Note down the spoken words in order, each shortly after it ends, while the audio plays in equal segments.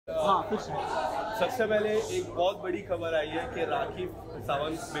हाँ कुछ सबसे पहले एक बहुत बड़ी खबर आई है कि राखी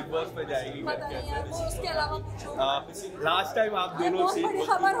सावंत बिग बॉस में जाएगी। उसके अलावा लास्ट टाइम आप दोनों थे,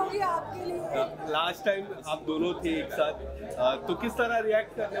 खबर होगी आपके लिए। लास्ट टाइम आप दोनों थे एक साथ, तो किस तरह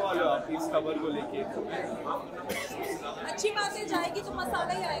रिएक्ट करने वाले हो आप इस खबर को लेके? अच्छी बात है, जाएगी तो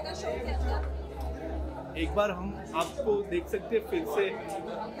मसाला ही आएगा शो के अंदर। एक बार हम आपको देख सकते हैं फिर से?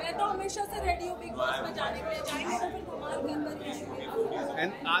 मैं तो हमेशा से रेडी हूँ बिग बॉस में जाने के लिए, जाएंगे तो फिर धमाल के अंदर ही।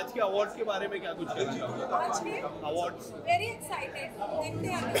 एंड आज के अवार्ड्स के बारे में क्या कुछ कहना चाहोगे? आज के अवार्ड्स वेरी एक्साइटेड, देखते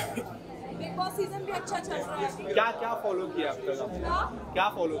हैं बिग बॉस सीजन भी अच्छा चल रहा है। क्या क्या फॉलो किया अब तक? क्या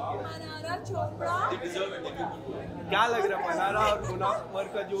फॉलो किया? मनारा चोपड़ा। क्या लग रहा है मनारा और मुनव्वर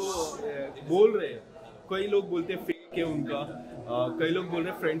का जो बोल रहे हैं, कई लोग बोलते हैं फेक है उनका, कई लोग बोल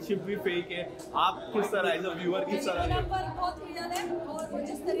रहे हैं फ्रेंडशिप भी फेक है, आप किस तरह एज अ व्यूअर किस तरह? मुनव्वर बहुत रियल है और वो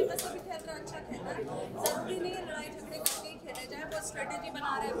जिस तरीके से भी खेल रहा है अच्छा खेल रहा है। जरूरी नहीं है लड़ाई झगड़े करके ही खेले जाए, वो स्ट्रेटेजी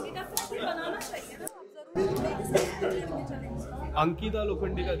बना रहे हैं अपनी, डेफिनेटली बनाना चाहिए ना, जरूरी नहीं। अंकिता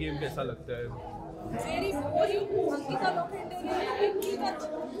लोखंडे का गेम कैसा लगता है? Very boring. अंकिता लोखंडे ने पिंकी का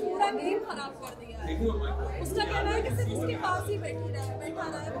पूरा गेम खराब कर दिया है। उसका कहना है कि सिर्फ उसके पास ही बैठा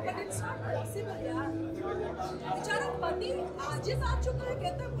रहा है वो, बट इट्स नॉट पॉसिबल यार। बेचारा पति आजिज आ चुका है,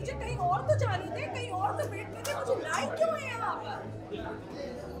 कहता है मुझे कहीं और तो जाने दे, कहीं और तो बैठने दे, मुझे लाई क्यों है यहाँ पर?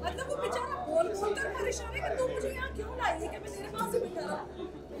 मतलब वो बेचारा बोल कर परेशान है कि तू मुझे यहाँ क्यों लाई है कि मैं तेरे पास ही बैठा रहा।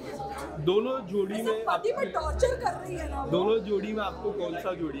 दोनों जोड़ी में पति पर टॉर्चर कर रही है ना। दोनों जोड़ी में आपको कौन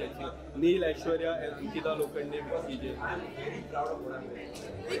सा जोड़ी अच्छी? नील ऐश्वर्या, अंकिता लोखंडे,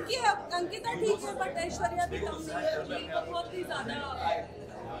 विक्की अंकिता ठीक है बट ऐश्वर्या भी कम नहीं है, बहुत ही ज्यादा।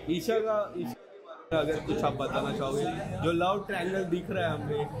 ईशा का अगर कुछ आप बताना चाहोगे, जो लव ट्रायंगल दिख रहा है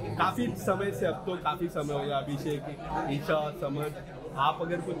हमें काफी समय से, अब तो काफी समय हो गया, अभिषेक, ईशा, समर, आप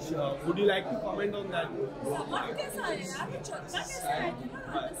अगर कुछ would you like to comment on that? Summer कैसा है यार, वो चलता कैसा है ना,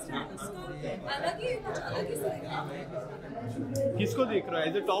 अंडरस्टैंड उसका अलग ही कुछ अलग ही से। किसको देख रहे हो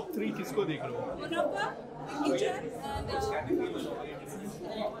एज अ टॉप 3? किसको देख रहे हो? मुनव्वर, किचन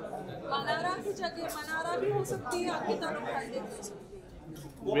मनारा की जगह मनारा भी हो सकती है, अंकिता लोखंडे भी हो सकती है।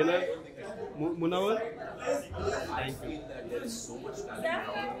 विनर मुनव्वर।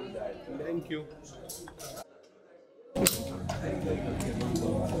 Thank you.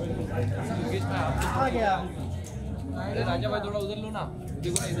 आ गया। अरे राजा भाई थोड़ा उधर लो ना,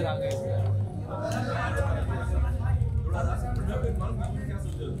 देखो ना इधर आ गए।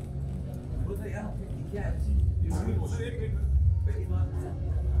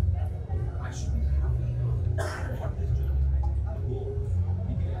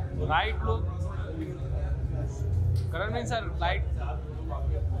 राइट लो करण में sir, light.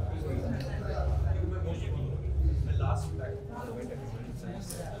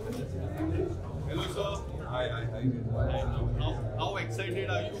 Hello sir. Hi. How excited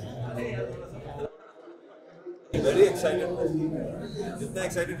are you? Very excited. जितना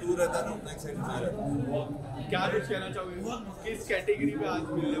excited तू रहता है ना उतना excited मैं रहता हूँ। क्या कुछ कहना चाहोगे? किस कैटेगरी में आज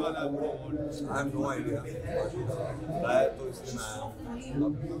मिलने वाला है आपको award? I have no idea. मैं तो इसलिए मैं आया हूँ।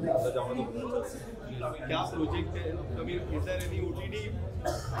 अब अंदर जाऊँगा तो पता चलेगा। क्या प्रोजेक्ट है कभी? Is there any OTT?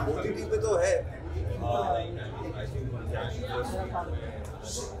 OTT पे तो है। I think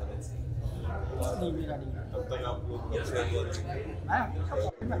तब तक आप लोग शेयर करें।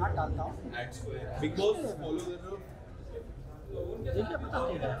 मैं हाथ डालता हूँ। बिग बॉस फॉलो कर रहे हो? देखिए पता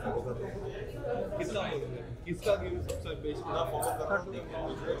चलेगा। कितना किसका गेम सबसे बेस्ट? मैं फॉलो कर रहा हूँ, देख रहा हूँ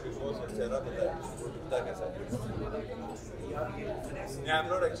बिग बॉस का चेहरा पता है वो दिखता कैसा है। I am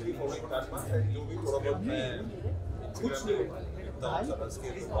not actually following that much, जो भी थोड़ा बहुत मैं कुछ नहीं देखता हूँ चला इसके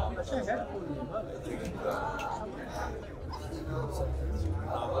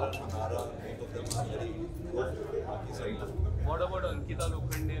What about Ankita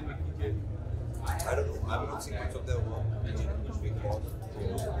Lokhande and Vicky J? I don't know. I've not seen much of their work. Big Boss.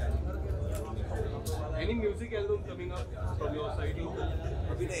 Any music album coming up from your side?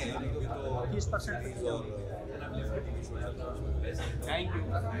 अभी नहीं है, अभी तो 30% और Thank you.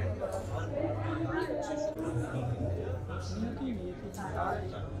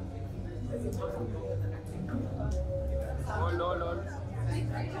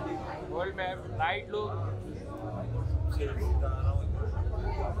 Hold map, right look.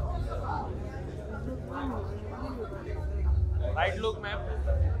 Right look map.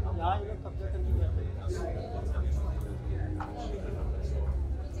 यहाँ ये कब्जा करके गया।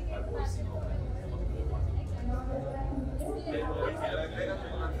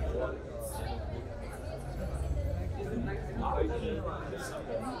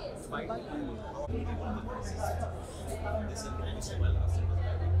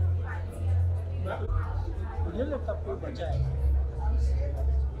 मुझे लगता है कोई बचा है।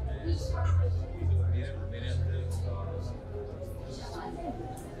 हाय,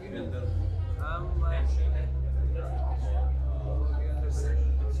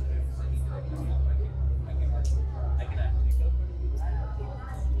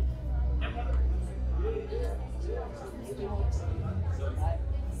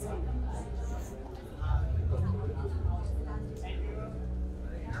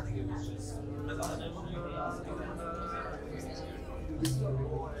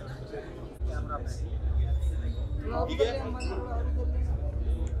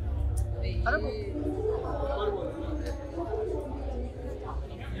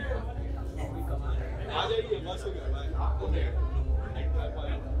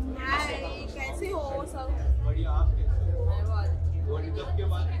 कैसे हो सब? बढ़िया, आप कैसे हो? मैं बहुत वर्ल्ड कप के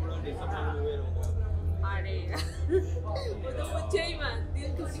बाद थोड़ा डिसअपॉइंट हुए हो गया। अरे वो तो मुझे ही मत, दिल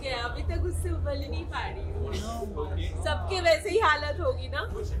टूट गया। अभी तक उससे उबल ही नहीं पा रही हूँ। सबके वैसे ही हालत होगी ना,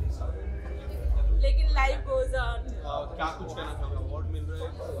 लेकिन लाइफ गोज ऑन। क्या कुछ कहना चाहोगे? अवार्ड मिल रहा है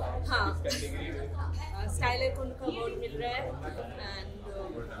हाँ, इस कैटेगरी में? स्टाइल आइकॉन का अवार्ड मिल रहा है and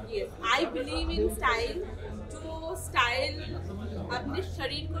yes, I believe in style. जो स्टाइल अपने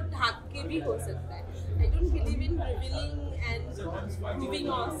शरीर को ढाक के भी हो सकता है। I don't believe in revealing and giving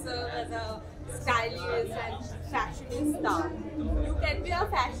also as a stylist and fashionista. You can be a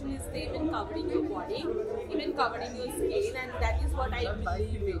fashionista even covering your body, even covering your skin, and that is what I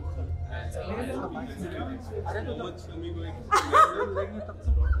believe in. अरे तो बहुत शमी को एक लेंगे तब से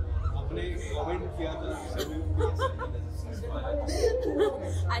आपने comment किया था शमी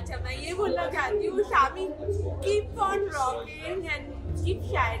अच्छा, मैं ये बोलना चाहती हूँ, Shami, keep on rocking and keep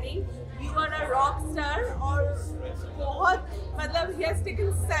shining. You are a rock star और बहुत मतलब he has taken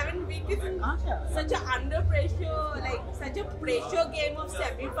 7 wickets in such a under pressure, like such a pressure game of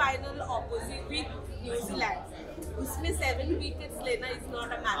semi-final opposite with New Zealand. उसमें 7 wickets लेना is not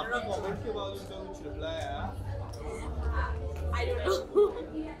a matter of. Comment के बाद उनका कुछ reply आया? I don't know.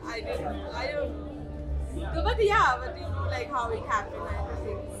 I don't know. But yeah, but you know, like how it happened and the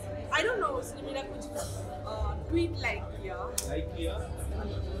things. I don't know. उसने मेरा कुछ tweet like किया. लाइक किया?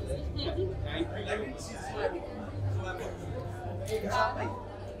 Thank you.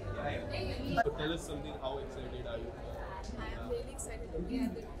 So tell us something. How excited are you? I am really excited to be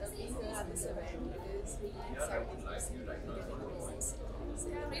at this event. It is really exciting to see people getting awards. So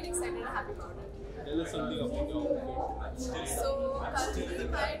yeah, I'm really excited and happy about it. Tell us something about your outfit. So currently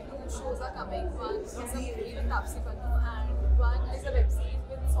my 2 shows are coming. One is a movie with Tapsi Pannu and one is a web series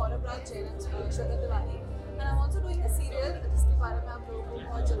with Saurabh Raj Jain and Shraddha Tiwari. And I'm also doing a serial जिसके बारे में आप लोगों को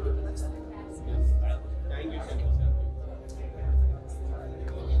बहुत जल्दी पता चलेगा. Thank you so much.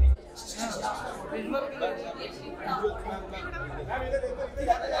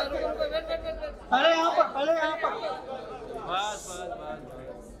 पहले यहाँ पर बस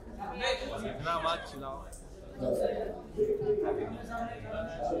इतना मत चिल्लाओ।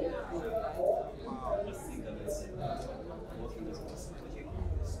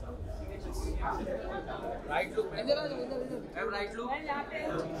 राइट लुक इधर right look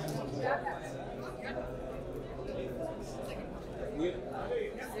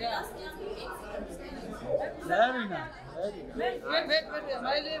very nice. Wait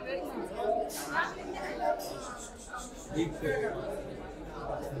हमारे लिए वेट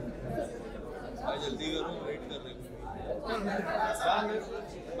जल्दी करो, वेट कर रहे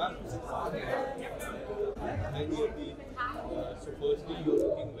So firstly, you're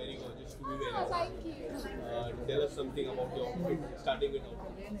looking very gorgeous, to be very honest. Thank you. Tell us something about your outfit, starting with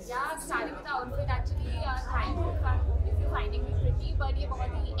outfit. Yeah, starting with the outfit actually, thank you if you're finding me pretty, but ये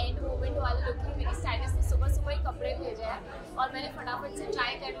बहुत ही end moment वाला look है. मेरी stylist ने सुबह ही कपड़े भेजे हैं और मैंने फटाफट से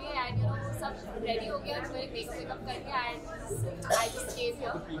try कर लिए and you know सब ready हो गया. तो मेरे makeup करके and I just came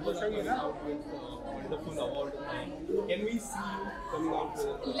here. People are coming out with wonderful award. Can we see you coming out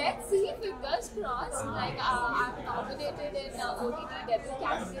with? Let's see, fingers crossed. Like I'm nominated in OTT debut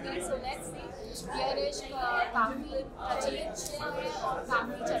category, so let's see. Yearish काफी प्रचलित है और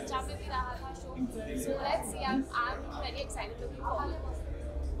काफी चर्चा में भी रहा था show. So let's see. I'm very excited to be forward.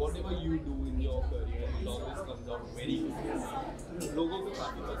 Whatever you do in your career, it always comes out very good. लोगों को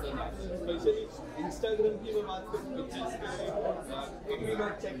काफी पसंद आता है, स्पेशली इंस्टाग्राम की मैं बात करूँ पिक्चर्स के लिए, कभी मैं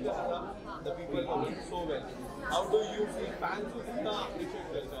चेक कर रहा था, the people comment so well. How do you feel? Fans को कितना appreciate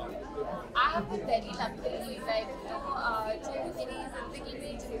करते हो? I have been very lucky, like you know, जो भी मेरी जिंदगी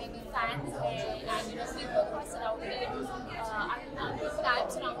में जितने भी fans हैं, and you know, people who are surrounded, I'm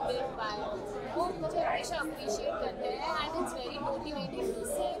surrounded by, वो मुझे हमेशा appreciate करते हैं, and it's very motivating to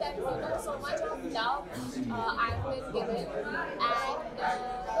see that you know so much of love I've been given, and yeah,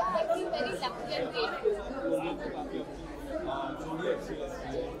 I feel very lucky and grateful. लोगों को काफी जोड़ी अच्छी लगती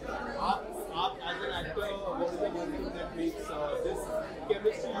है,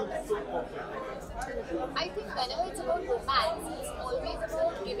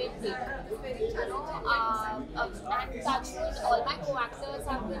 actors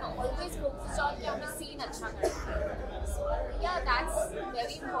have been always focused on कि हमने scene अच्छा करना है. So yeah, that's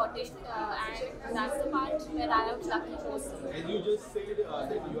very important and that's the part where I am lucky most. And you just said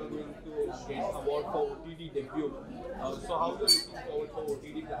that you are going to get award for OTT debut. So how are you looking forward for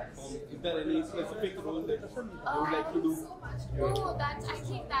OTT platform? Is there any specific role that you would like to do? No, I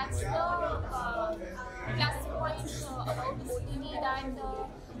think that's the plus points about OTT that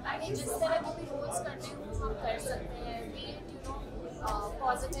मैंने जिस तरह के भी roles करने हो हम कर सकते हैं. Be it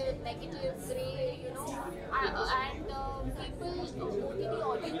positive, negative, grey, and people OTT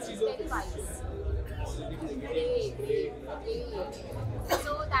audience is very wise. Grey.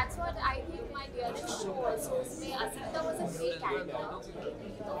 So that's what I think my dearest show also. उसमें अस्मिता was a great character.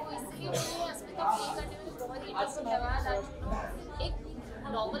 तो इसलिए मुझे अस्मिता play करने में बहुत interesting लगा that एक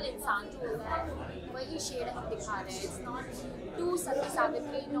normal इंसान जो होता है वही शेड हम दिखा रहे हैं. It's not too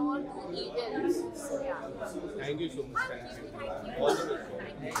Satyavitri nor too evil. So yeah. Thank you so much. Thank you. All the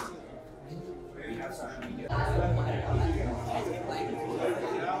best.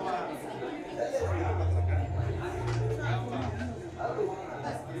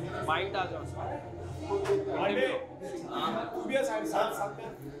 Mind आ जाओ तू भी साथ में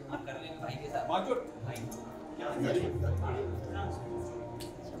हम कर लेंगे भाई के साथ बाजू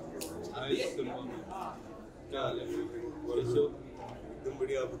क्या हाल है? कैसे हो? एकदम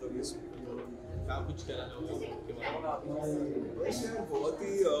बढ़िया. आप बताओ कैसे? क्या कुछ कहना चाहोगे आपके बारे में? बस यार बहुत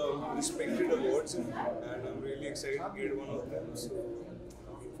ही रिस्पेक्टेड अवार्ड्स हैं and I am really excited to get one of them.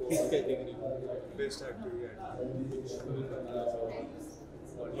 किस कैटेगरी? Best actor.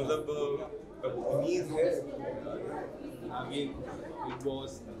 मतलब उम्मीद है आगे बिग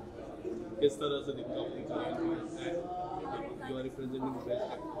बॉस किस तरह से दिखता है? You are representing the best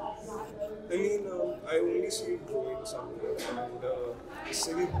actor. I mean, I only see it growing somewhere and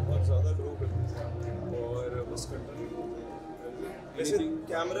इससे भी बहुत ज़्यादा ग्रो करते हैं और बस करता नहीं. वैसे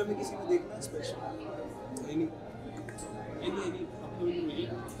कैमरा में किसी ने देखना है स्पेशल? नहीं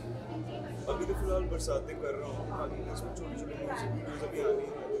अभी तो फिलहाल बरसातें कर रहा हूँ. बाकी इसमें छोटे म्यूजिक वीडियोज अभी आ रही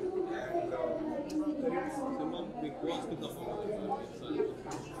सिनेमा बिग बॉस कितना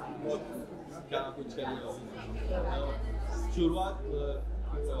बहुत. क्या कुछ करना शुरुआत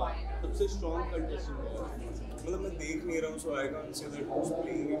सबसे स्ट्रॉन्ग कंटेस्टेंट है. मतलब मैं देख नहीं रहा हूँ सो I can't say that who is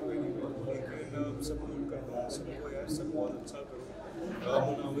playing it very well. लेकिन सपोर्ट करता हूँ सबको यार. सब बहुत अच्छा करो.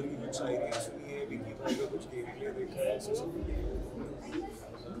 मुनावर की कुछ शायरी सुनी है. विकी भाई का कुछ गेम देखा है. ऐसे सब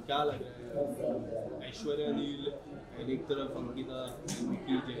क्या लग रहा है? ऐश्वर्या नील एक तरफ अंकिता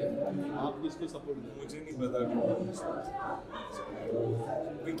जय, आप किसको सपोर्ट करें? मुझे नहीं पता.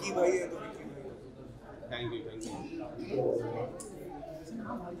 विकी भाई है तो विकी भाई. Thank you.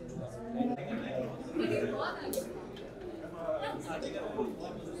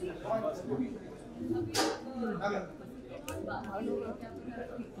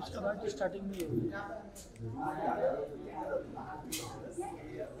 इसका बाद स्टार्टिंग में ही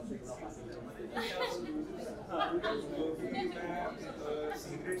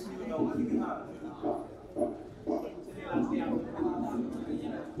सीक्रेट्स नहीं बताऊंगा लेकिन हाँ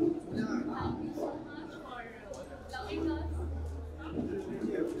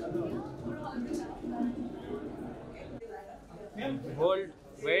hold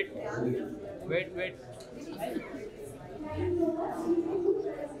wait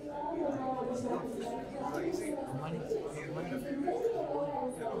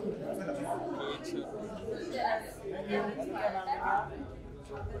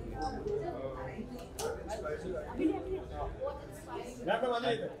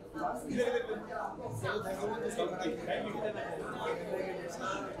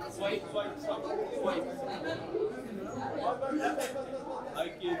I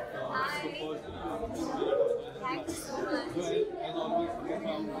keep supposed Thank you so much. as always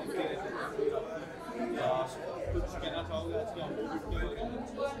कुछ कहना चाहोगे आज के आउटफिट के बारे में?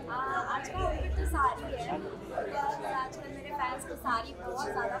 आज का आउटफिट तो साड़ी है. आजकल मेरे फैंस को साड़ी बहुत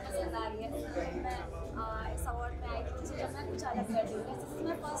ज़्यादा पसंद आ रही है. मैं इस अवार्ड में आई थी जब मैं कुछ अलग कर दूँगा. This is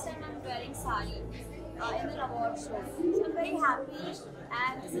my first time I am wearing sari in an award show. So I'm very happy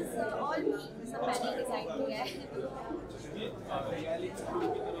and this is all me. सब मैंने डिज़ाइन किया है. रियलिटी शो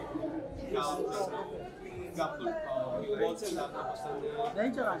की तरफ क्या आपको बहुत से ज़्यादा पसंद है?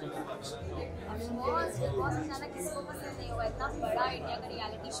 नहीं चला जाएगा. बहुत ज़्यादा किसी को पसंद नहीं होगा. इतना बड़ा इंडिया का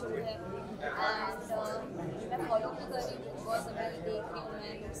रियलिटी शो है एंड मैं फॉलो भी कर रही हूँ. बहुत अभी देख रही हूँ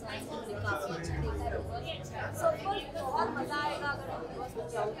मैं. मुझे काफ़ी अच्छा देखा है बिकॉज सो बहुत मज़ा आएगा अगर हम बिकॉज में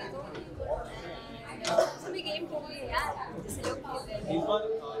जाओगे तो. सभी गेम खेल लिए यार जिसे लोग खेलते हैं. इस बार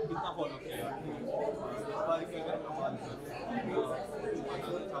कितना फॉलो किया? इस बार की अगर मैं बात करूँ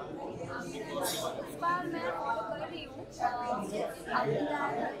इस बार मैं फॉलो कर रही हूँ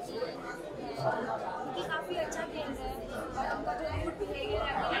क्योंकि काफ़ी अच्छा खेल रहे हैं और उनका जो गुड बिहेवियर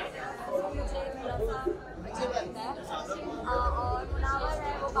है वो मुझे थोड़ा सा अच्छा लगता है। और मुनावर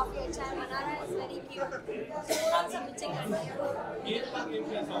है वो काफ़ी अच्छा है, मना रहा है इस वेरी क्यूट, थोड़ा सा पीछे कर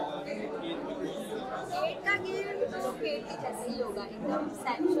केट का गेम तो केट के जैसे ही होगा, एकदम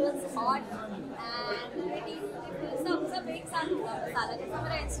सेंशुअस हॉट एंड सब एक साथ होगा सारा। जैसा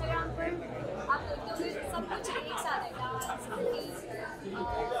मेरा इंस्टाग्राम पर आप देखते होंगे सब कुछ एक साथ है, dance,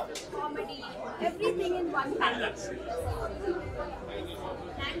 comedy, everything in one package.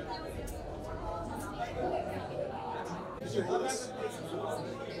 Thank you.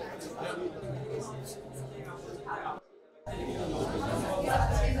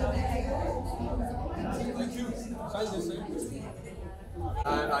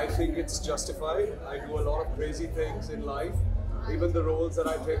 And I think it's justified. I do a lot of crazy things in life, even the roles that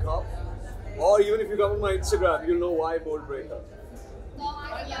I take up. Or even if you come on my Instagram, you'll know why Bold Breaker.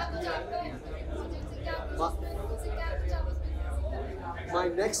 My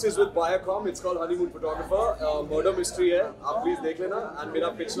next is with Viacom. It's called Honeymoon Photographer. Murder mystery है. आप please देख लेना. And मेरा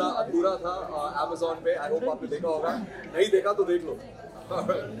पिछला अधूरा था Amazon पे. I hope आपने देखा होगा. नहीं देखा तो देख लो.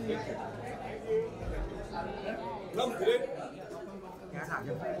 Come, great.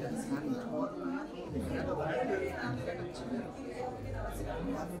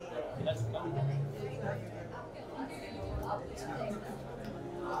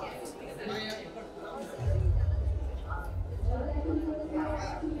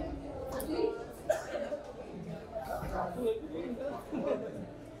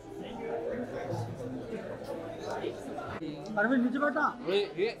 अरविंद नीचे बैठा।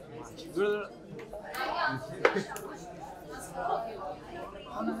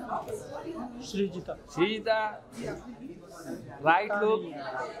 Sreejita right look,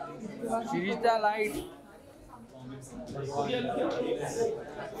 Sreejita light.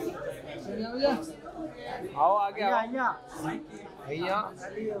 आओ आगे आओ भैया।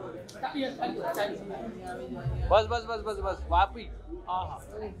 बस बस बस बस बस वापी।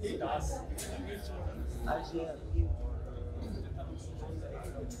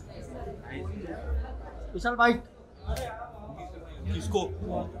 विशाल वाइट किसको?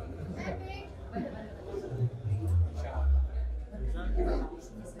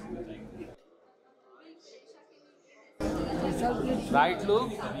 Right look.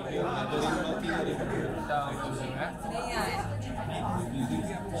 नहीं आया।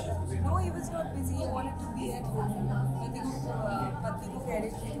 No, he was not busy. He wanted to be at home. पति को कह रहे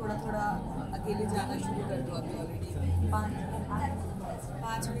थे थोड़ा थोड़ा अकेले जाना शुरू कर दो अभी ऑलरेडी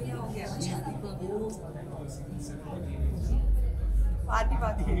 5 महीना हो गया शादी को। Party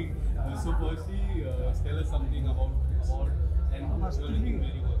So firstly, tell us something about and you're looking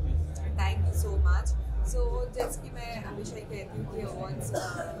very good. Thank you so much. सो जैसे कि मैं हमेशा ही कहती हूँ कि अवार्ड्स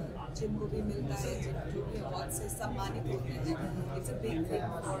जिनको भी मिलता है, जो भी अवार्ड से सम्मानित होते हैं, it's a big thing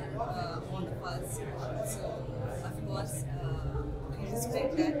for all of us. So of course we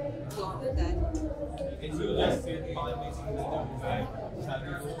respect that, we honour that. As you just said, 5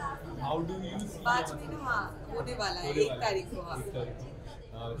 शादी को how do you see 5 महीना हाँ होने वाला है, 1 तारीख को। हाँ,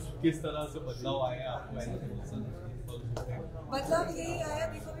 किस तरह से बदलाव आया आपको? मतलब यही आया,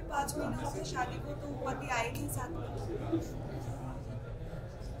 देखो अभी 5 महीना हो गया शादी को, तो पति आए नहीं साथ में,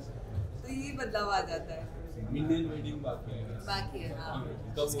 तो यही बदलाव आ जाता है। इंडियन वेडिंग बाकी है हाँ,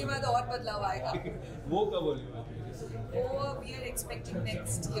 उसके बाद और बदलाव आएगा। वो कब होने वाली है? वो we are expecting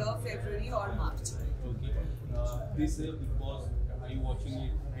next year फरवरी और मार्च। This Big Boss, are you watching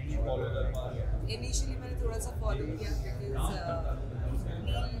it? Follow that one? Initially मैंने थोड़ा सा फॉलो किया बिकॉज नील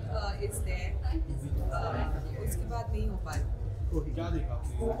इज देयर, उसके बाद नहीं हो पाया। क्या देखा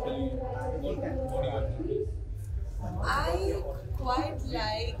आपने? I quite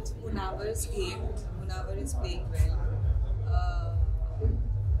liked Munawar's game. Munawar is playing well.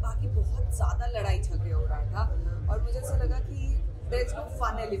 बाकी बहुत ज़्यादा लड़ाई झगड़े हो रहा था और मुझे ऐसा लगा कि there is no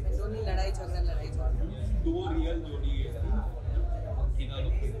fun element, only लड़ाई झगड़ा। दो रियल जोड़ी है, किना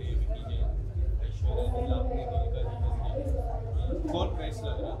लोखंडे, विकी जैन, ऐश्वर्या नील, आपने नील का कौन बेस्ट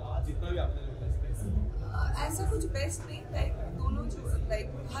लग रहा था जितना भी आपने देखा? ऐसा कुछ बेस्ट नहीं, लाइक दोनों जो लाइक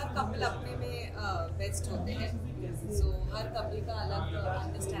हर कपल अपने में बेस्ट होते हैं। सो हर कपल का अलग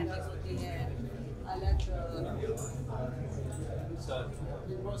अंडरस्टैंडिंग होती है, अलग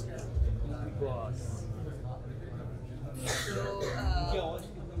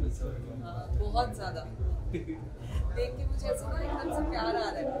बहुत ज़्यादा देख के मुझे ऐसा ना एकदम से प्यार आ रहा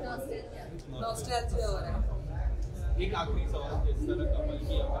है, नॉस्टैल्जिया हो रहा है। एक आखिरी सवाल, जिस तरह कमल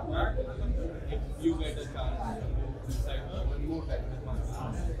की you get a chance to decide one more time,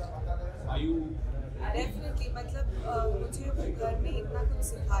 are you definitely मतलब मुझे घर में इतना कुछ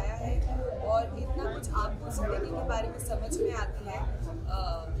सिखाया है और इतना कुछ आपको जिंदगी के बारे में समझ में आती है।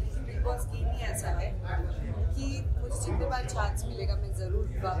 बिग बॉस गेम ही ऐसा है कि मुझे जितने बार चांस मिलेगा मैं ज़रूर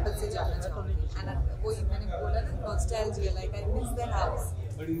वापस से जाना चाहूँगी। एंड वही मैंने बोला ना, nostalgia, like I miss that house.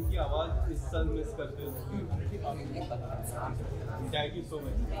 But इनकी आवाज़ इस साल मिस करते हो। Thank you so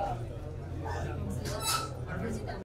much.